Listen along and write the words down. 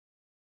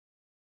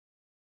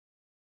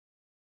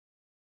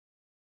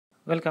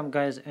Welcome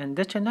guys in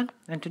this channel.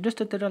 In today's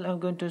tutorial I'm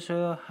going to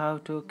show you how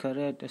to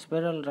create a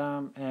spiral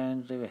ramp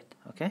in Revit.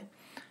 Okay,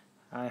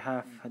 I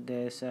have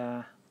this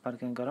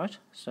parking garage,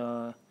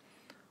 so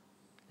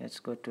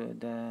let's go to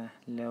the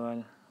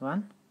level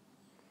 1.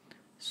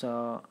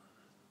 So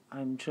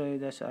I'm showing you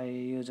this I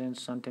using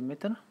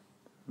centimeter,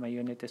 my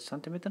unit is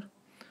centimeter.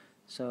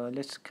 So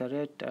let's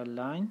create a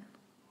line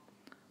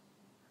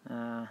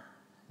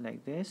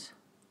like this,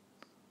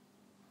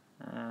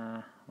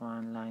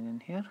 one line in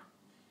here.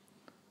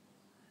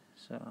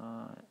 So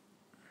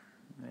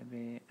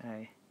maybe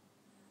I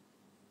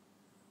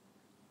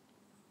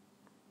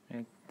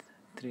make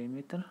 3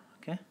 meter.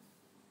 Okay,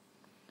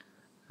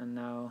 and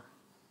now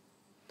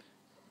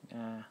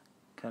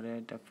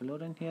create a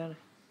floor in here,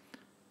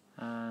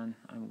 and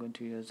I'm going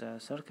to use a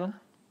circle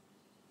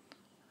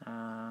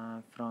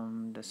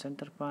from the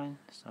center point.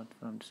 Start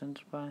from the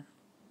center point,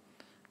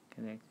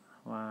 click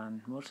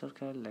one more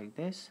circle like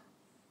this.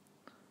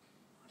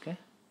 Okay,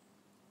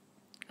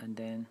 and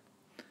then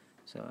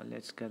so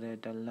let's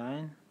create a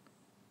line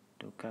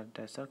to cut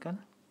the circle.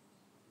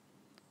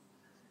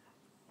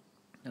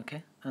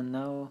 Okay, and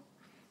now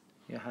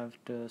you have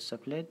to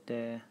split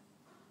the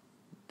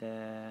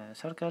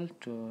circle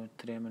to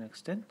trim and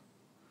extend,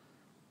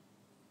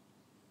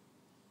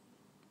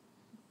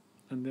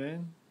 and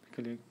then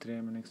click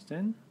trim and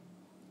extend.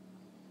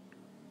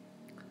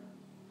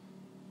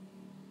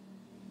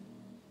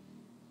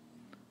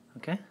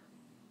 Okay,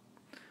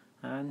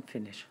 and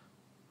finish.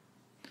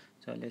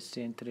 So let's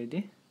see in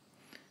 3D.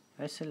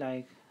 It's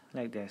like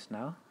this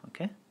now.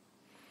 Okay,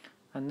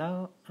 and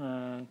now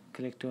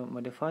click to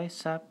modify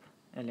sub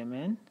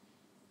element.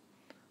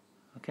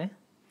 Okay,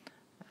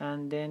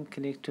 and then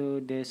click to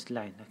this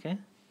line. Okay,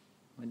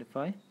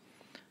 modify,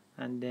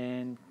 and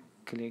then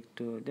click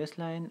to this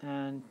line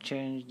and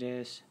change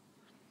this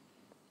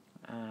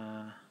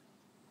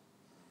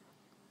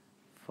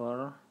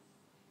 4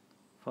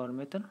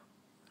 meter.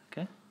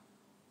 Okay,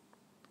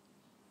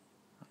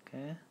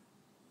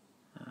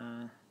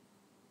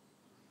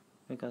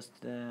 because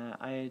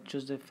I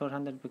choose the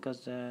 400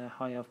 because the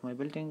height of my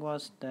building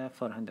was the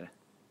 400.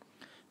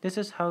 This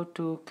is how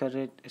to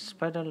create a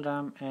spiral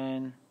ramp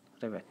in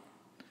Revit.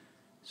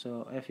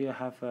 So if you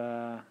have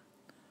a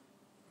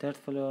third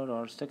floor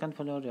or second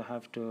floor, you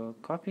have to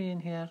copy in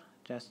here.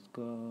 Just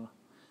go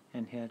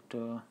in here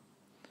to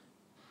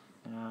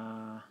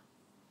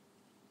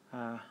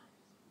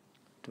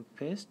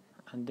paste,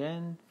 and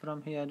then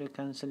from here you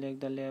can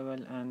select the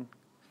level, and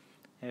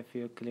if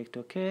you click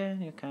OK,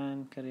 you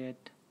can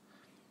create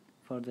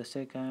for the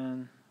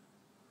second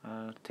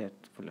or third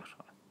floor.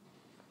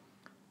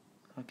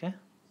 Okay,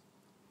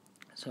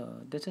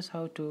 so this is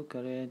how to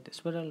create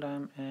spiral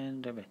ramp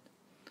in Revit.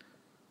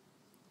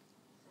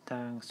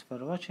 Thanks for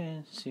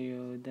watching. See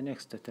you in the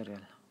next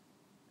tutorial.